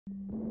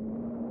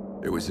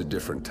It was a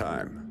different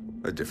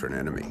time, a different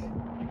enemy.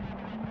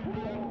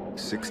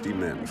 60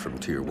 men from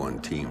Tier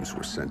 1 teams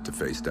were sent to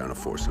face down a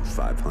force of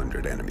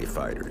 500 enemy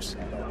fighters.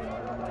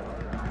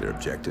 Their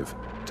objective?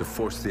 To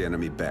force the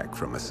enemy back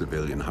from a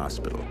civilian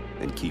hospital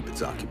and keep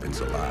its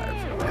occupants alive.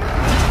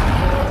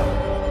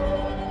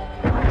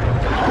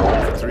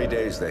 For 3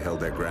 days, they held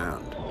their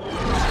ground.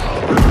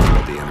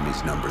 But the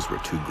enemy's numbers were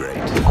too great.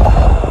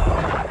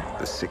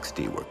 The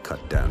 60 were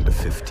cut down to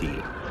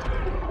 15.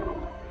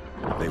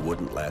 They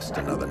wouldn't last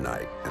another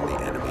night, and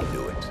the enemy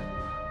knew it.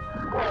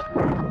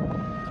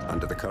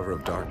 Under the cover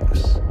of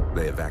darkness,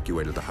 they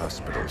evacuated the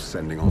hospital,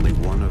 sending only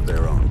one of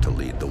their own to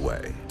lead the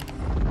way.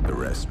 The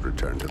rest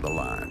returned to the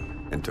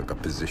line and took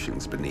up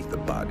positions beneath the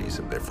bodies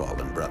of their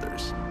fallen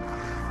brothers.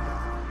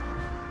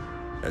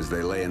 As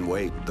they lay in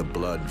wait, the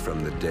blood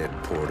from the dead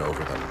poured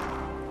over them.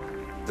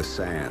 The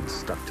sand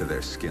stuck to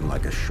their skin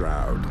like a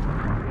shroud,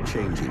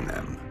 changing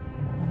them,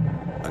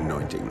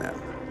 anointing them.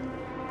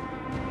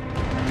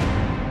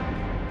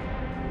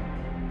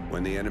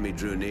 When the enemy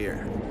drew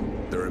near,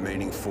 the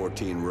remaining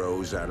 14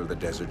 rose out of the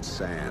desert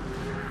sand.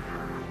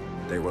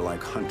 They were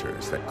like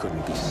hunters that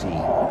couldn't be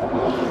seen,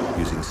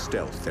 using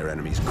stealth their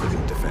enemies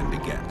couldn't defend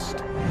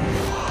against.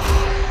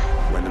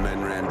 When the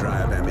men ran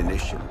dry of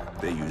ammunition,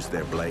 they used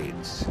their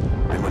blades.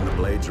 And when the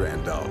blades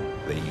ran dull,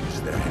 they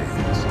used their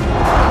hands.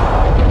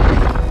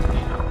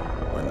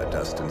 When the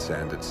dust and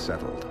sand had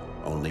settled,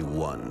 only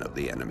one of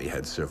the enemy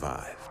had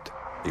survived.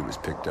 He was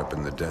picked up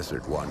in the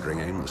desert, wandering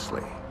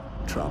aimlessly,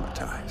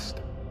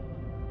 traumatized.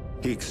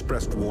 He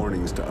expressed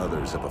warnings to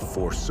others of a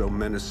force so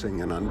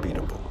menacing and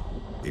unbeatable,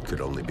 it could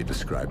only be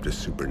described as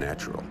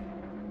supernatural.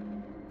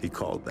 He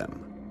called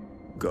them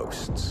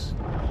ghosts.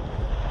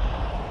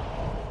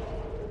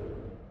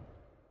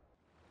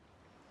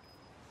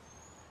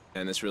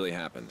 And this really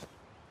happened.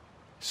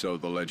 So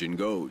the legend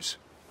goes.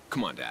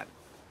 Come on, Dad.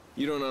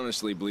 You don't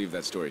honestly believe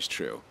that story's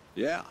true?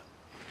 Yeah,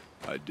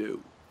 I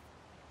do.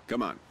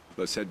 Come on,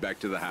 let's head back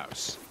to the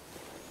house.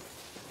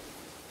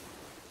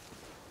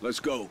 Let's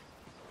go.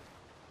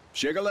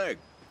 Shake a leg.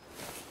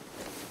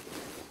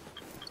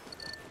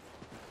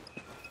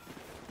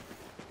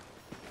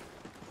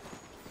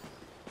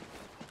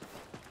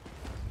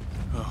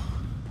 Oh,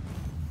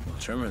 little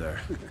tremor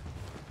there.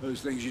 Those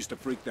things used to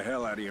freak the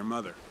hell out of your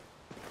mother.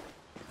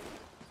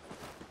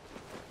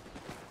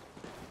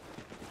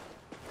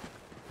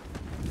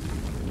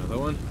 Another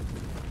one?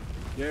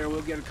 Yeah,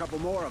 we'll get a couple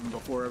more of them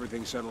before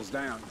everything settles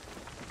down.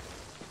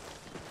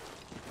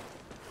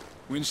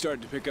 Wind's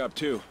starting to pick up,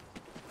 too.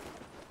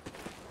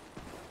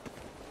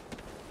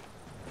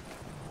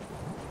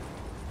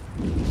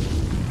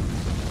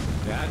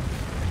 Dad?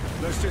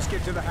 Let's just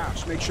get to the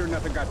house. Make sure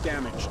nothing got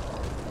damaged.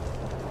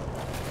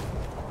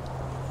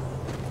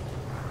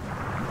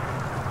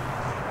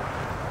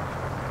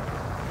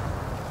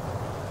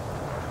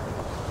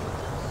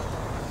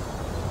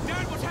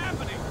 Dad, what's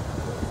happening?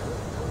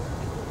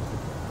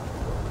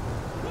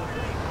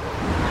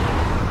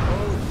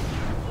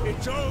 Oh,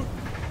 it's Odin.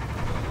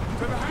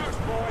 To the house,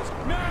 boys,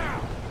 now!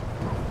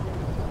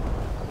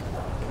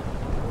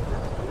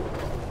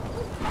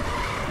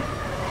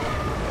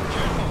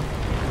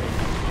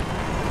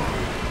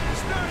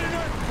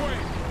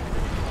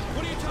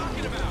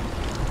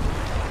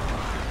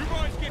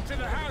 To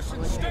the house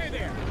and stay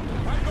there.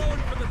 I'm going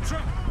for the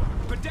truck.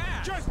 But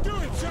Dad! Just do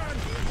it, son!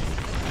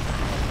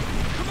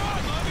 Come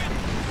on, Logan!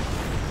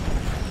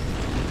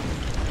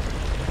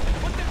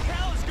 What the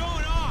hell is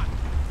going on?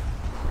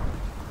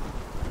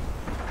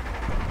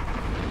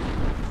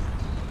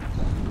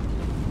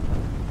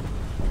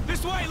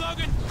 This way,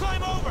 Logan!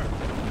 Climb over!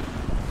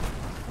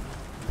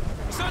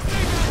 It's not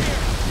safe out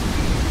here!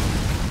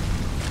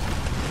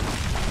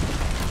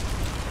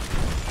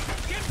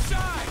 Get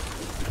inside!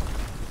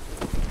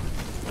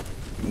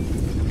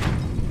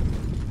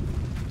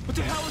 What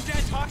the hell is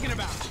Dad talking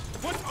about?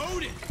 What's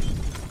Odin?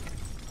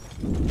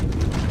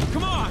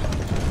 Come on!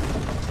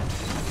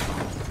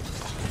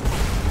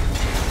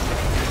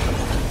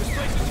 This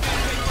place is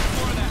gonna take much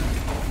more of that.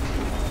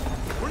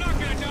 We're not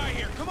gonna die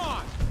here. Come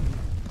on!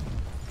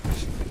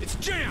 It's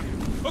jammed!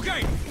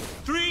 Okay,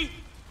 3,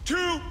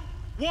 2,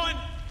 1,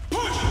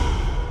 push!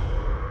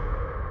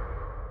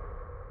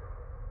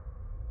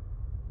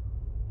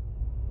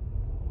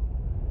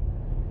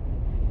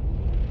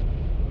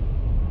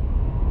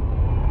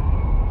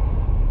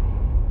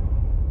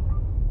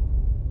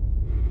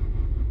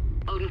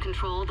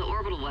 Control, the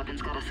orbital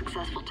weapon's got a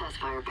successful test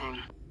fire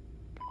ping.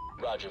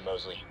 Roger,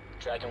 Mosley.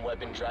 Tracking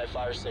weapon, dry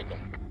fire signal.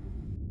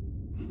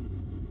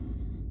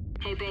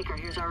 Hey, Baker,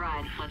 here's our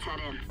ride. Let's head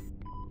in.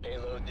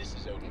 Payload, this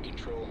is Odin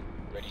Control.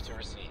 Ready to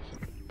receive.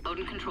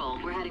 Odin Control,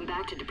 we're heading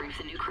back to debrief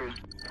the new crew.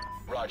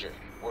 Roger.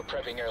 We're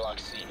prepping airlock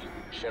C.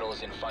 Shuttle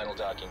is in final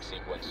docking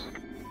sequence.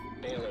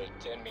 Payload,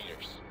 10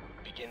 meters.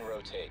 Begin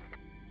rotate.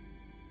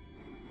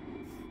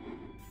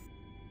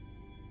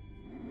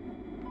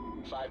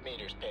 5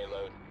 meters,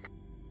 payload.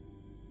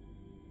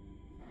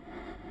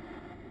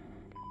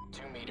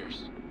 2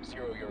 meters.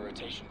 0 your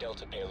rotation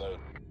delta, payload.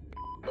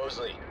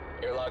 Mosley,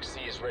 airlock C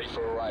is ready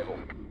for arrival.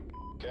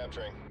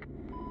 Capturing.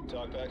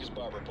 Talkback is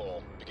barber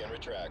pole. Begin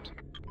retract.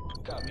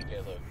 Copy,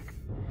 payload.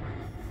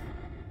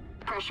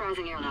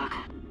 Pressurizing airlock.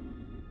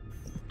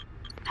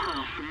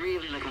 Oh, I'm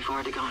really looking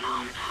forward to going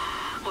home.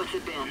 What's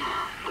it been?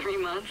 3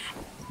 months?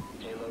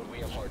 Payload, we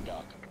have hard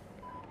dock.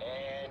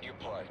 And you're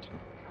parked.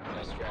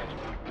 Nice driving.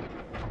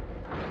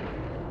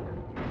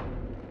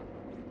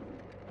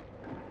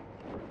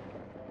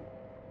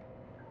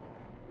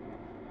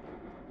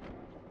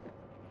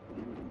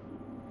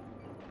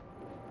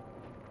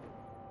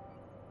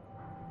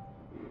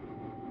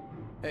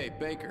 Hey,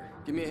 Baker,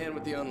 give me a hand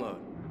with the unload.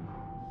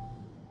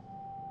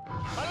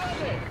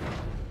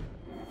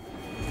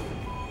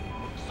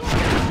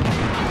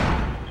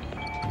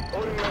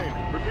 Odin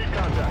Lane, repeat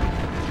contact.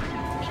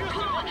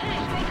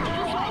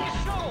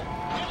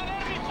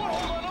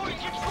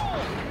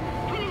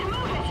 We need to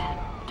move it!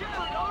 Get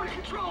it under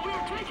control! We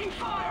are taking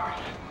fire!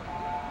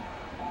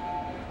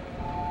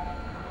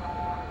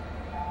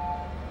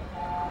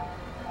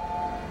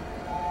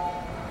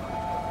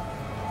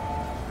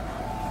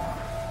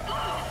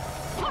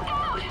 Look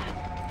out!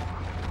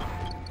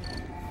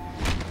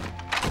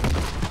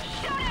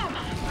 Shoot him!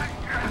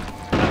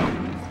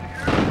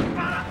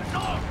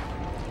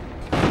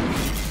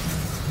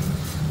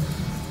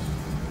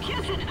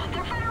 Houston,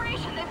 they're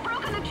Federation! They've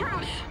broken the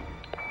truce!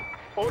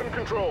 Odin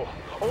Control.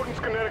 Odin's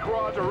kinetic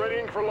rods are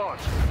readying for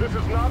launch. This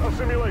is not a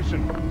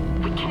simulation.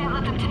 We can't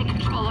let them take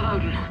control of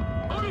Odin.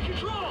 Odin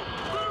Control!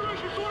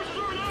 Federation forces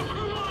are now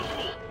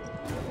chronological!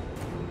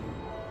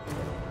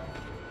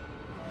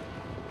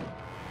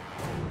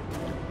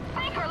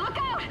 Baker, look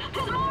out!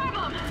 There's more of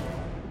them!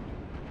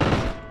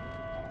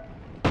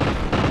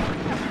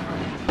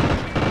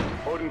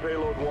 Odin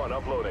Payload 1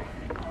 uploading.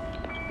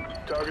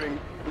 Targeting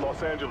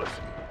Los Angeles.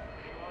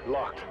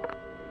 Locked.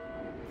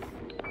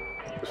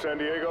 San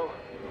Diego.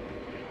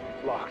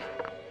 Locked.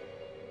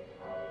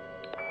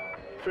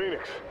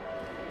 Phoenix.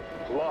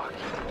 Locked.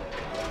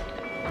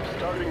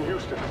 Targeting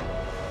Houston.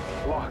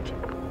 Locked.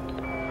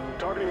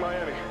 Targeting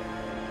Miami.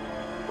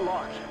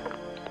 Locked.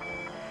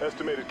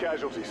 Estimated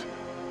casualties.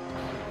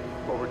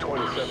 Over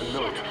 27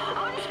 million. Shit!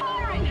 Odin's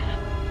firing!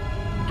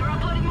 They're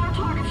uploading more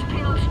targets to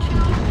payloads 2,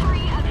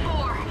 3, and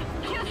 4.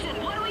 Houston,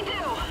 what do we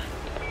do?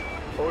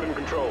 Odin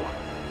Control.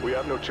 We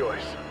have no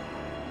choice.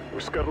 We're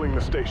scuttling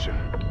the station.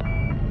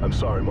 I'm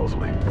sorry,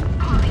 Mosley.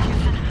 Copy,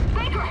 Houston.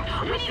 Baker,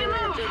 we need to Initiating in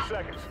 10 move!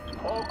 seconds.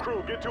 All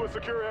crew, get to a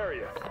secure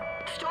area.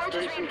 Storage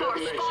is Station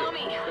reinforced. Follow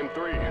detonation. me. In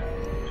 3,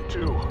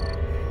 2,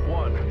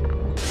 1.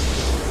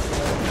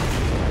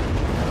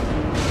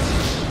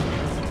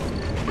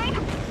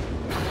 Baker!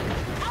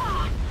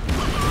 Ah!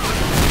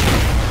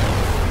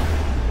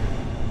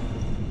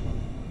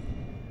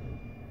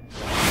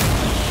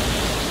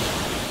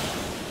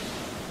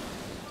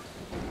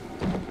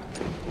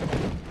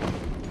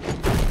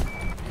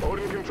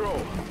 Odin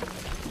Control.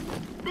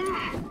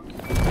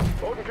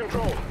 Odin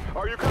Control,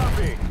 are you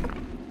copying?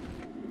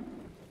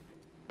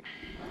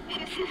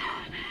 Houston,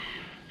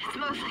 it's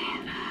Mosley.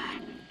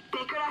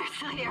 Baker and I are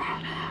still here.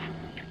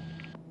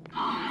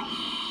 Holy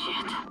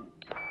shit.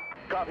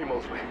 Copy,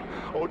 Mosley.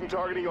 Odin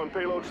targeting on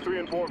payloads 3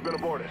 and 4 have been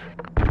aborted.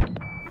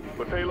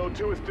 But payload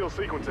 2 is still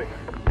sequencing.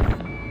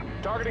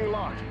 Targeting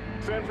locked.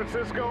 San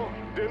Francisco,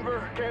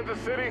 Denver, Kansas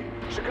City,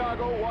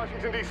 Chicago,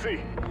 Washington,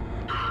 D.C.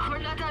 We're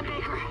not done,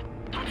 Baker.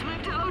 Let's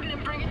move to Odin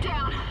and bring it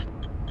down.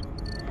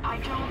 I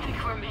don't think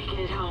we're making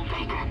it home,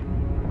 Baker.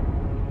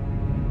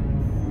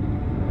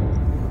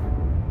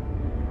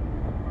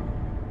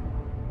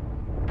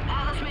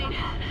 Atlas main,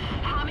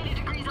 how many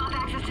degrees off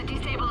axis to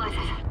destabilize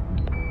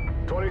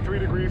it? 23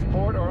 degrees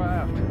port or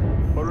aft.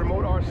 But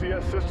remote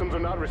RCS systems are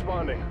not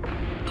responding.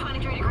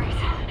 23 degrees.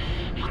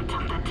 I'll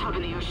dump that tub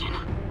in the ocean.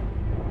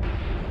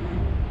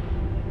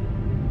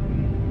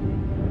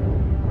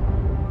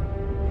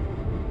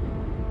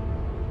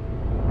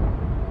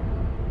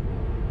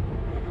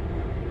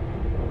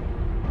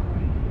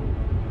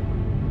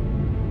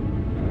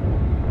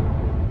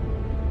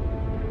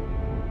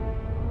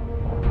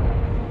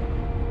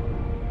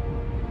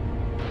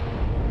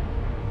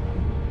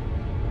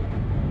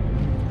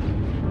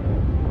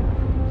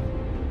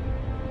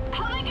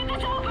 How do I get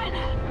this open?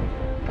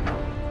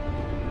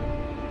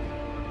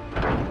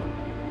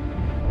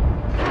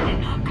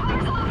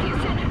 Cars along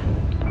Houston.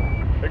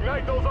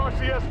 Ignite those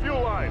RCS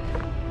fuel lines.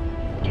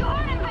 You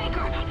heard him,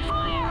 Baker.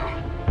 Fire!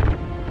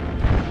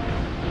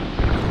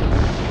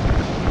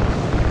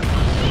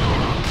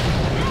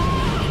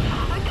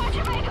 I got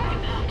you, Baker.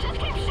 Just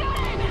keep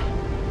shooting.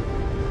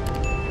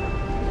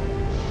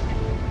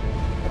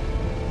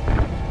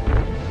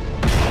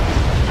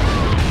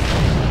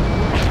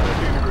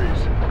 15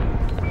 degrees.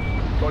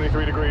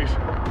 23 degrees.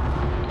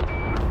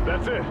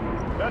 That's it.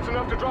 That's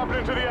enough to drop it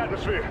into the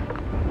atmosphere.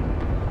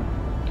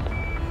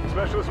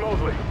 Specialist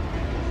Mosley.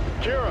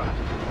 Kira.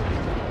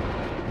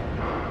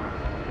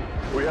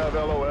 We have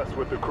LOS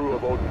with the crew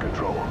of Odin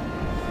Control.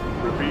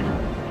 Repeat,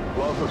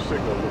 loss of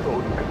signal with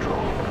Odin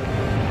Control.